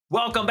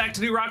Welcome back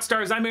to New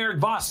Rockstars. I'm Erik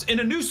Voss, and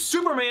a new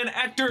Superman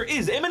actor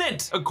is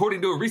imminent, according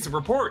to a recent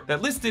report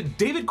that listed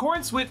David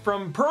Corenswet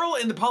from Pearl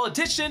and the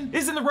Politician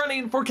is in the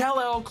running for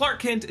Kal-El Clark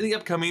Kent in the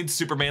upcoming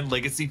Superman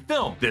Legacy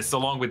film. This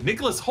along with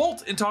Nicholas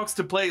Hoult in talks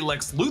to play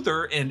Lex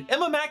Luthor, and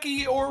Emma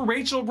Mackey or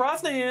Rachel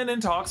Brosnahan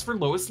in talks for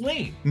Lois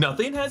Lane.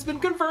 Nothing has been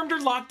confirmed or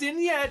locked in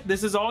yet.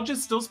 This is all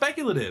just still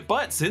speculative.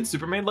 But since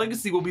Superman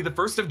Legacy will be the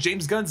first of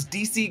James Gunn's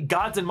DC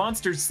Gods and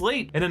Monsters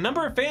slate, and a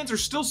number of fans are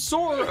still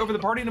sore over the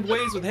parting of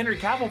ways with Henry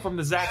Cavill from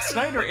the Zack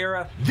Snyder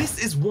era,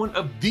 this is one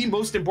of the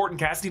most important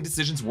casting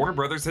decisions Warner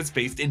Brothers has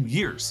faced in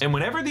years. And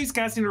whenever these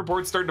casting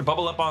reports start to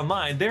bubble up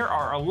online, there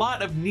are a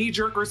lot of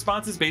knee-jerk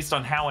responses based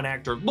on how an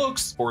actor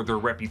looks or their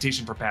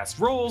reputation for past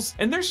roles,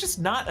 and there's just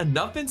not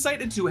enough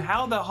insight into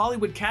how the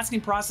Hollywood casting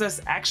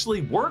process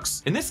actually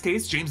works. In this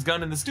case, James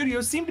Gunn and the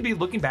studio seem to be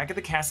looking back at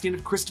the casting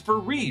of Christopher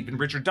Reeve in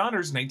Richard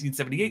Donner's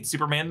 1978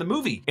 Superman the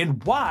movie,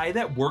 and why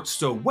that worked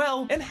so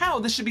well, and how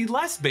this should be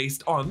less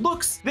based on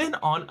looks than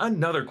on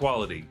another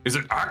quality. Is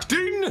it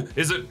acting?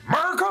 Is it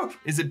America?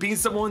 Is it being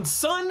someone's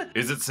son?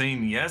 Is it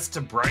saying yes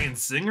to Bryan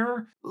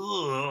Singer?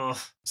 Ugh.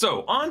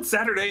 So, on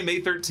Saturday,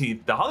 May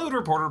 13th, The Hollywood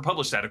Reporter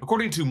published that,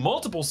 according to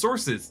multiple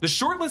sources, the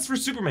shortlist for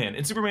Superman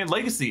and Superman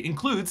Legacy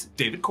includes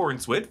David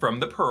Corenswet from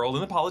The Pearl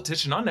and the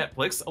Politician on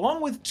Netflix,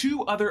 along with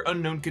two other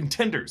unknown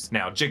contenders.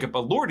 Now, Jacob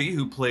Elordi,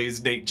 who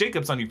plays Nate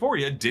Jacobs on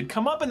Euphoria, did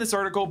come up in this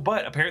article,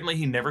 but apparently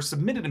he never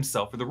submitted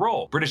himself for the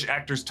role. British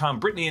actors Tom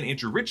Brittney and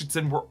Andrew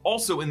Richardson were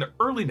also in the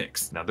early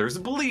mix. Now, there's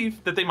a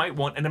belief that they might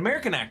want an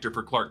American actor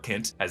for Clark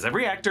Kent, as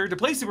every actor to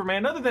play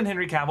Superman other than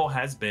Henry Cavill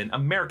has been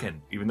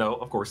American, even though,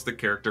 of course, the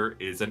character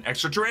is an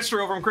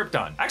extraterrestrial from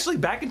Krypton. Actually,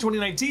 back in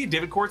 2019,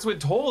 David Corenswet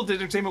told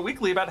Entertainment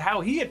Weekly about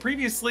how he had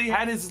previously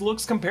had his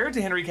looks compared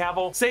to Henry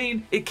Cavill,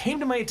 saying, "It came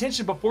to my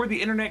attention before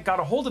the internet got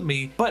a hold of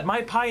me, but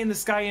my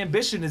pie-in-the-sky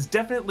ambition is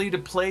definitely to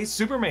play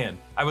Superman.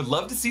 I would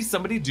love to see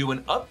somebody do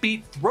an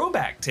upbeat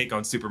throwback take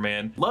on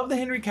Superman. Love the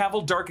Henry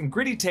Cavill dark and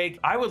gritty take.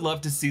 I would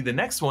love to see the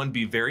next one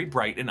be very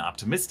bright and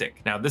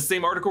optimistic." Now, this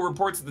same article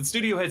reports that the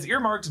studio has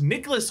earmarked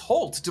Nicholas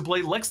Hoult to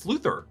play Lex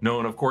Luthor,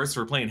 known of course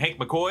for playing Hank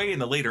McCoy in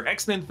the later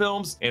X-Men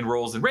films and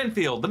roles in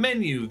Renfield, The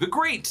Menu, The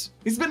Great.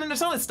 He's been in a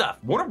ton of stuff.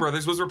 Warner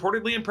Brothers was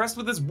reportedly impressed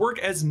with his work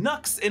as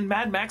Nux in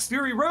Mad Max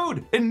Fury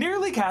Road and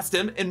nearly cast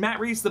him in Matt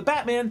Reeves' The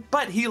Batman,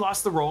 but he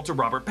lost the role to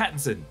Robert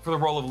Pattinson. For the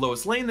role of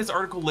Lois Lane, this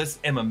article lists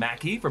Emma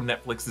Mackey from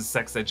Netflix's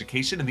Sex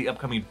Education in the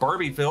upcoming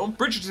Barbie film,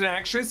 Bridgerton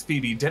actress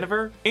Phoebe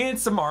Denver, and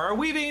Samara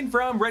Weaving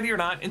from Ready or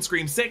Not and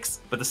Scream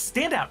 6. But the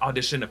standout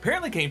audition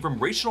apparently came from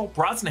Rachel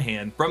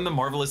Brosnahan from The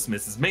Marvelous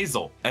Mrs.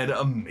 Maisel, an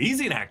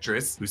amazing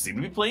actress who seemed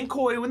to be playing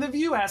coy when The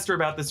View asked her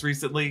about this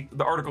recently.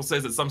 The article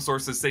says that some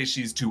sources say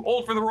she's too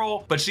old for the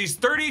role, but she's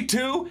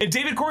 32 and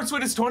David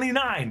Corenswet is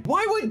 29.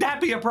 Why would that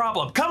be a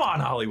problem? Come on,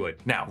 Hollywood.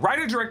 Now,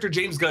 writer-director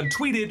James Gunn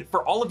tweeted,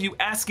 "For all of you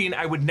asking,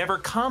 I would never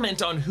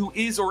comment on who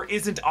is or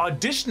isn't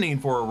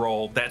auditioning for a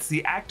role. That's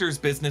the actor's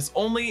business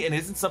only and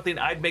isn't something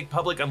I'd make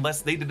public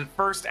unless they did it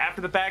first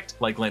after the fact,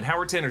 like Glenn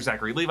Howerton or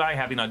Zachary Levi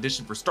having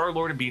auditioned for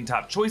Star-Lord and being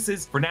top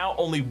choices. For now,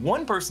 only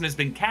one person has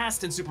been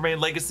cast in Superman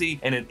Legacy,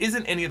 and it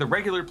isn't any of the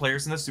regular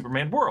players in the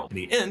Superman world." And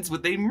he ends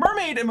with a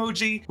mermaid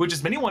emoji, which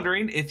is many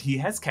wondering if he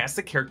has cast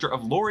the character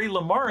of Lori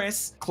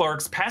Lamaris,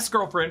 Clark's past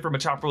girlfriend from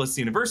Metropolis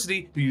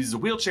University, who uses a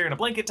wheelchair and a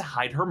blanket to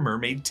hide her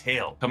mermaid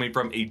tail, coming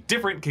from a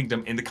different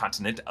kingdom in the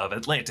continent of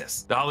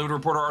Atlantis. The Hollywood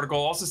Reporter article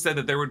also said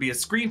that there would be a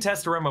screen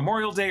test around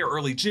Memorial Day or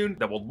early June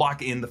that will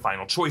lock in the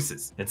final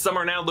choices. And some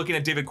are now looking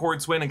at David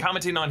Corenswet and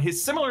commenting on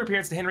his similar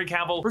appearance to Henry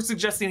Cavill for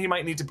suggesting he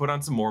might need to put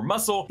on some more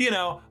muscle. You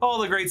know, all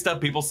the great stuff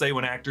people say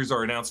when actors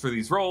are announced for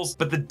these roles.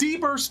 But the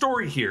deeper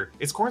story here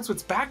is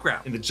Corenswet's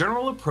background and the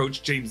general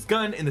approach James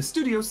Gunn and the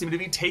studio seem to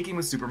be taking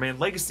with Superman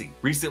Legacy.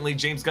 Recently,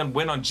 James Gunn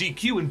went on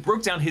GQ and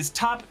broke down his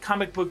top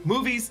comic book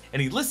movies,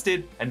 and he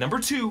listed at number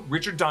 2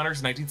 Richard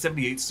Donner's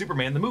 1978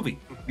 Superman the movie.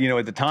 You know,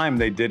 at the time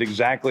they did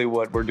exactly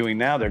what we're doing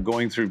now. They're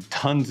going through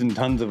tons and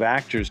tons of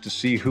actors to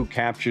see who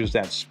captures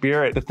that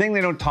spirit. The thing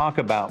they don't talk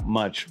about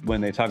much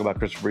when they talk about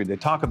Christopher Reeve, they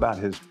talk about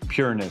his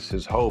pureness,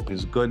 his hope,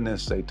 his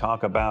goodness. They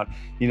talk about,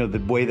 you know, the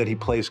way that he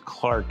plays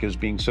Clark as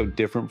being so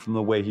different from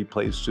the way he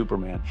plays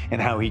Superman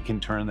and how he can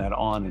turn that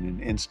on in an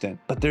instant.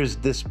 But there's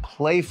this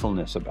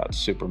playfulness about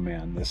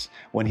Superman. This,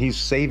 when he's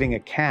saving a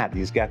cat,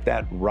 he's got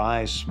that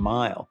wry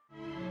smile.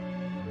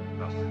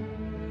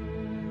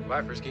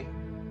 Bye, Frisky.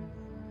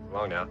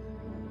 Long now.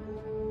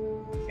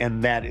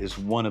 And that is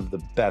one of the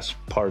best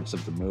parts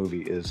of the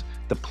movie, is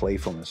the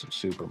playfulness of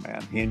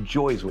Superman. He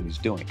enjoys what he's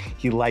doing.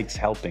 He likes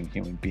helping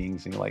human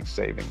beings and he likes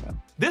saving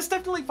them. This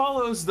definitely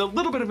follows the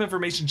little bit of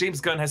information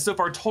James Gunn has so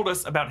far told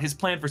us about his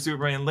plan for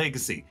Superman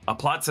Legacy. A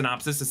plot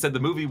synopsis has said the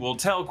movie will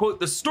tell, quote,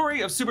 "the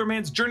story of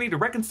Superman's journey to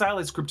reconcile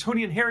his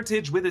Kryptonian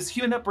heritage with his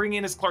human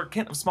upbringing as Clark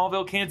Kent of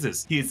Smallville,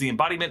 Kansas. He is the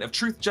embodiment of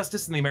truth,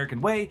 justice, and the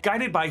American way,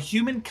 guided by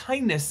human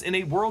kindness in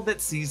a world that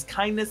sees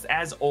kindness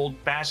as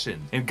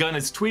old-fashioned." And Gunn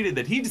has tweeted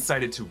that he decided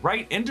decided to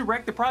write and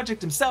direct the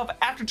project himself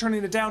after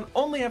turning it down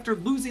only after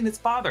losing his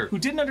father, who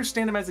didn't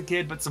understand him as a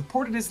kid but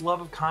supported his love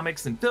of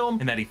comics and film,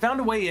 and that he found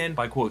a way in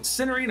by, quote,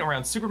 centering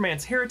around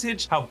Superman's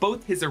heritage, how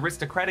both his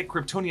aristocratic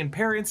Kryptonian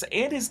parents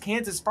and his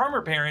Kansas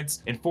farmer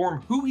parents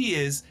inform who he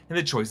is and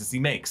the choices he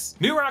makes.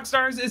 New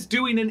Rockstars is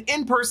doing an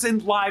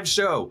in-person live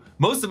show.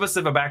 Most of us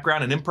have a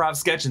background in improv,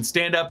 sketch, and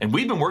stand-up, and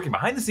we've been working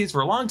behind the scenes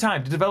for a long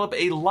time to develop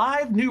a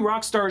live New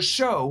Rockstars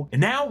show, and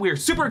now we're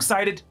super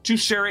excited to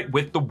share it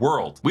with the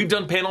world. We've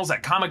done panels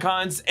at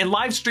Comic-Cons and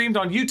live streamed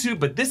on YouTube,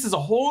 but this is a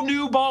whole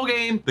new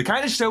ballgame, the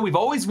kind of show we've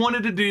always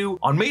wanted to do.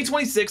 On May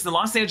 26th in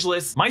Los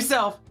Angeles,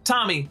 myself,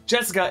 Tommy,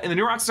 Jessica, and the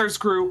New Rockstars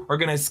crew are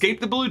gonna escape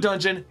the Blue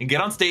Dungeon and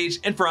get on stage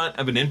in front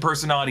of an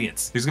in-person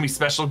audience. There's gonna be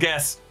special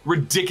guests,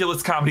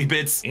 ridiculous comedy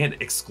bits, and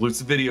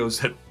exclusive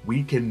videos that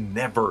we can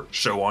never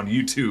show on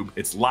YouTube.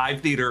 It's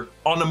live theater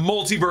on a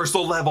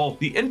multiversal level.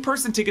 The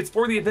in-person tickets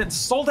for the event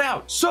sold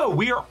out. So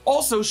we are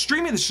also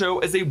streaming the show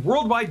as a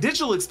worldwide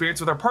digital experience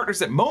with our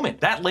partners at Moment.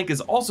 That link is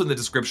also in the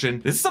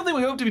description. This is something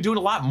we hope to be doing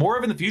a lot more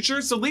of in the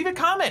future, so leave a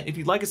comment if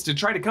you'd like us to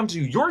try to come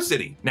to your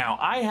city. Now,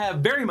 I have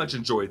very much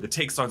enjoyed the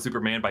takes on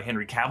Superman by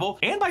Henry Cavill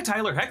and by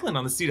Tyler Hoechlin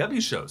on the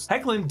CW shows.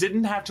 Hoechlin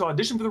didn't have to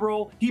audition for the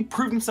role. He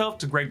proved himself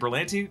to Greg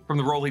Berlanti from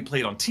the role he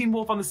played on Teen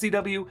Wolf on the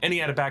CW, and he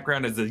had a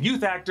background as a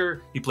youth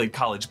actor. He played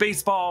college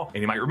baseball,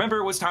 and you might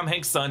remember was Tom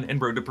Hanks' son in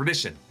Road to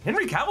Perdition.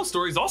 Henry Cavill's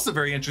story is also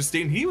very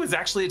interesting. He was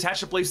actually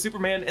attached to play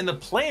Superman in the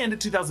planned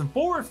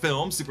 2004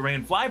 film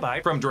Superman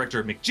Flyby from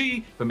director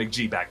McG, but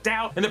McG backed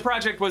out, and the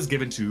project was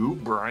given to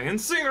Bryan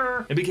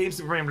Singer and became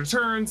Superman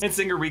Returns, and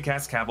Singer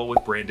recast Cavill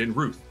with Brandon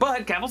Routh.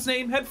 But Cavill's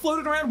name had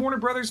floated around Warner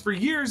Brothers for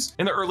years.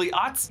 In the early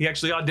aughts, he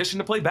actually auditioned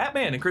to play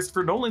Batman in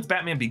Christopher Nolan's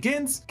Batman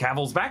Begins.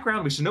 Cavill's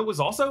background, we should note, was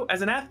also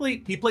as an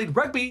athlete. He played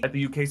rugby at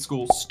the UK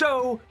school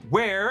Stowe,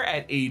 where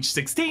at age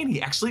 16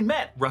 he actually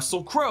met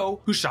Russell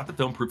Crowe, who shot the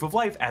film Proof of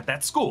Life at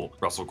that school.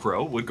 Russell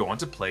Crowe would go on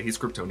to play his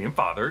Kryptonian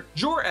father,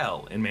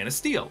 Jor-El, in Man of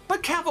Steel.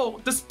 But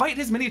Cavill, despite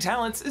his many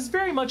talents, is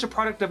very much a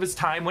product of his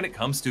time when it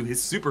comes to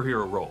his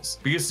superhero roles,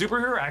 because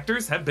superhero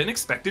actors have been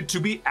expected to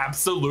be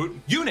absolute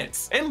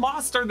units. And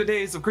lost are the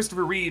days of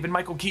Christopher Reeve and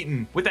Michael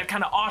Keaton, with that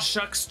kind of aw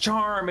shucks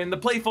charm and the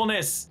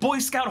playfulness, Boy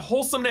Scout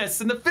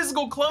wholesomeness, and the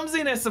physical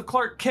clumsiness of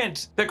Clark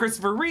Kent that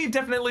Christopher Reeve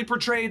definitely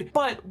portrayed,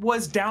 but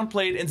was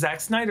downplayed in Zack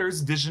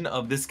Snyder's vision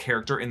of this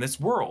character in this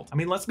world. I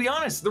mean, let's be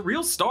honest, the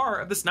real star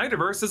of the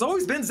Snyderverse has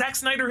always been Zack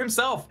Snyder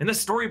himself, in the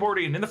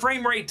storyboarding, and the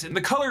frame rate, and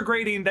the color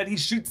grading that he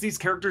shoots these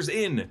characters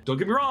in. Don't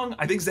get me wrong,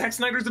 I think Zack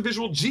Snyder's a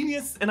visual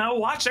genius, and I'll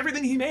watch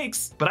everything he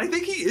makes, but I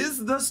think he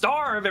is the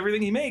star of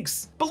everything he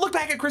makes. But look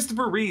back at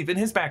Christopher Reeve and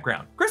his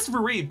background.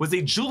 Christopher Reeve was a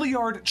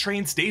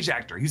Juilliard-trained stage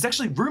actor. He was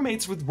actually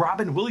roommates with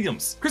Robin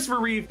Williams. Christopher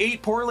Reeve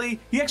ate poorly.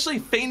 He actually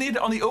fainted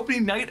on the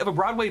opening night of a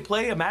Broadway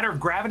play, A Matter of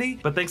Gravity,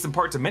 but thanks in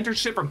part to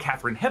mentorship from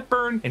Katharine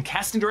Hepburn and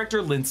casting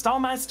director Lynn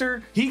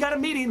Stallmaster, he got a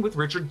meeting with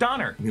Richard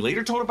Donner. And he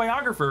later told a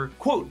biographer,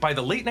 quote, "By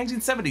the late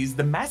 1970s,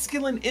 the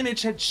masculine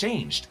image had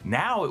changed.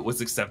 Now it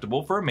was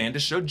acceptable for a man to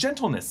show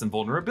gentleness and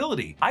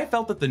vulnerability. I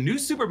felt that the new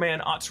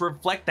Superman ought to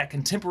reflect that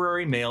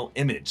contemporary male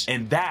image."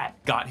 And that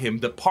got him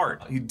the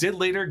part. He did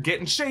later get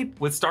in shape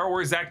with Star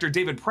Wars actor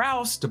David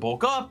Prowse to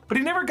bulk up, but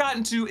he never got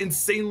into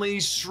insanely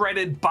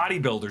shredded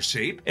bodybuilder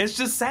shape. And it's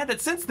just sad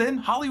that since then,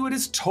 Hollywood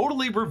has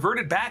totally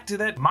reverted back to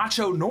that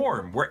macho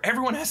norm where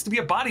everyone has to be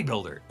a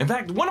bodybuilder. In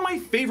fact, one of my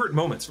favorite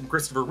moments from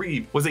Christopher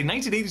Reeve was a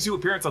 1982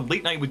 appearance on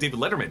Late Night with David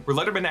Letterman, where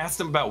Letterman asked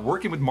him about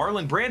working with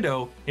Marlon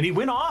Brando, and he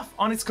went off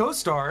on his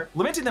co-star,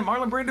 lamenting that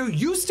Marlon Brando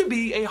used to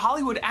be a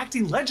Hollywood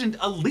acting legend,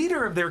 a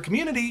leader of their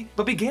community,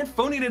 but began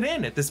phoning it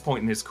in at this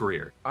point in his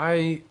career.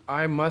 I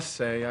must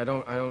say, I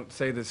don't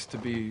say this to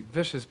be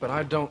vicious, but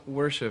I don't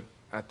worship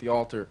at the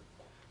altar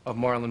of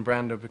Marlon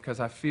Brando because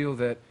I feel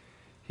that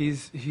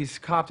he's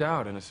copped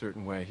out in a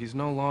certain way. He's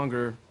no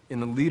longer in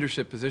the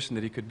leadership position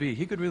that he could be.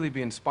 He could really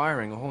be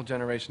inspiring a whole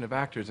generation of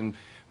actors and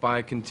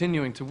by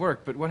continuing to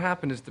work. But what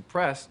happened is the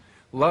press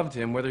loved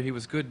him, whether he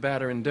was good,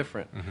 bad, or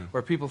indifferent,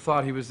 where people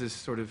thought he was this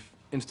sort of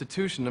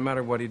institution no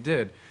matter what he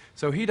did.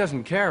 So he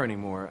doesn't care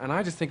anymore. And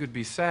I just think it would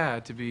be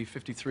sad to be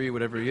 53,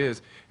 whatever he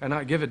is, and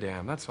not give a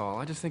damn. That's all.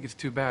 I just think it's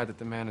too bad that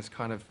the man has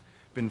kind of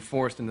been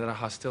forced into that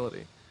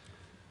hostility.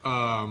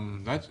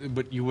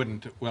 But you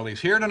wouldn't. Well,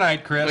 he's here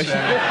tonight, Chris.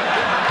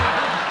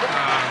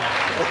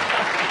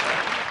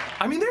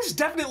 I mean, there's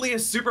definitely a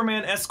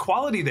Superman-esque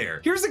quality there.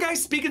 Here's a guy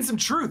speaking some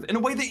truth in a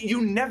way that you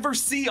never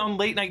see on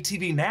late night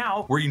TV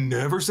now, where you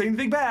never say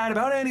anything bad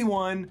about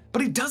anyone,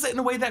 but he does it in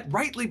a way that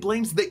rightly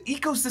blames the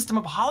ecosystem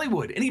of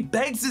Hollywood, and he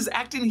begs his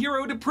acting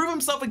hero to prove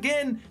himself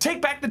again,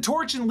 take back the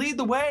torch and lead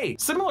the way.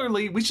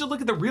 Similarly, we should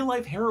look at the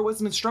real-life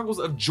heroism and struggles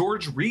of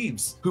George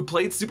Reeves, who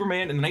played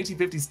Superman in the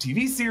 1950s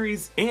TV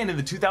series, and in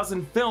the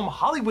 2000 film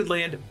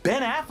Hollywoodland,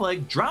 Ben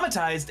Affleck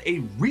dramatized a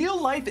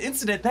real-life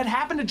incident that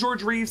happened to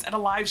George Reeves at a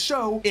live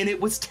show, and it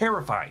was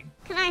terrifying.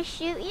 Can I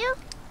shoot you?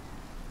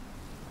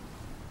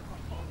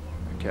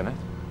 Kenneth?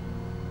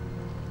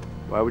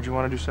 Why would you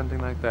want to do something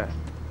like that?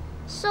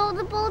 So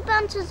the bullet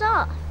bounces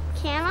off,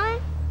 can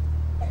I?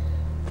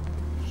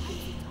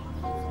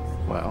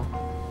 Well,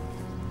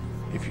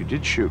 if you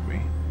did shoot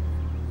me,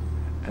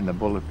 and the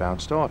bullet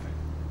bounced off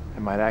it.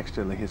 It might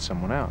accidentally hit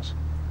someone else.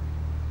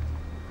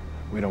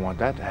 We don't want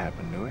that to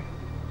happen, do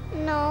we?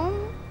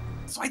 No.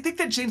 So I think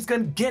that James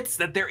Gunn gets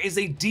that there is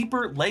a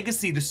deeper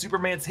legacy to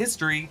Superman's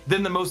history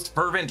than the most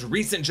fervent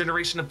recent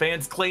generation of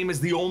fans claim is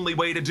the only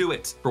way to do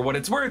it. For what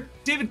it's worth,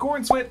 David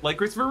Corenswet, like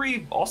Christopher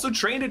Reeve, also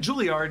trained at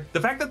Juilliard.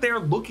 The fact that they're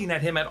looking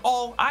at him at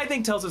all, I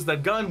think tells us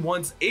that Gunn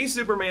wants a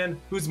Superman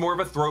who's more of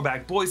a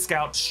throwback Boy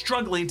Scout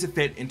struggling to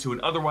fit into an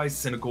otherwise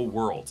cynical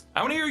world.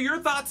 I want to hear your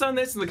thoughts on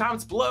this in the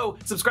comments below.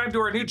 Subscribe to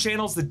our new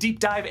channels, The Deep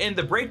Dive and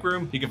The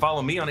Breakroom. You can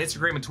follow me on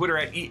Instagram and Twitter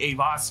at EA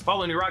Voss.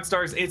 Follow New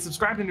Rockstars and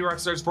subscribe to New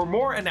Rockstars for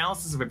more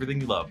analysis of everything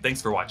you love.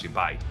 Thanks for watching.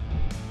 Bye.